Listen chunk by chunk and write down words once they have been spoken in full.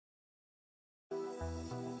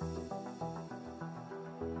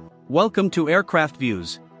Welcome to Aircraft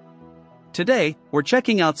Views. Today, we're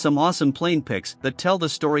checking out some awesome plane pics that tell the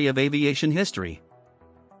story of aviation history.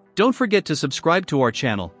 Don't forget to subscribe to our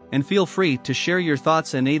channel, and feel free to share your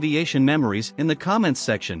thoughts and aviation memories in the comments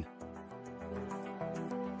section.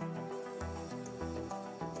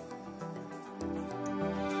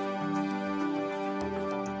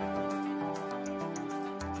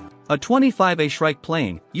 A-25A Shrike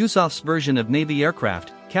plane, USAAF's version of Navy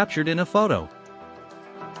aircraft, captured in a photo.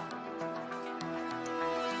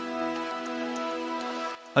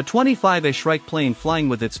 A-25A Shrike plane flying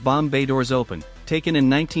with its bomb bay doors open, taken in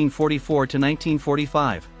 1944 to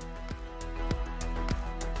 1945.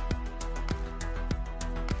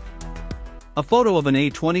 A photo of an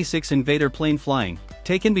A-26 Invader plane flying,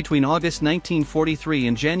 taken between August 1943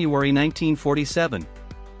 and January 1947.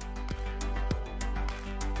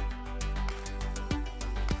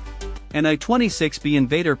 An A-26B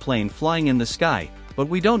Invader plane flying in the sky, but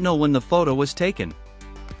we don't know when the photo was taken.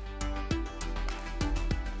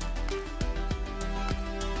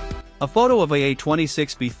 A photo of a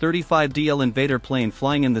A-26B-35-DL Invader plane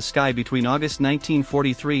flying in the sky between August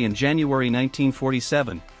 1943 and January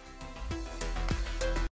 1947,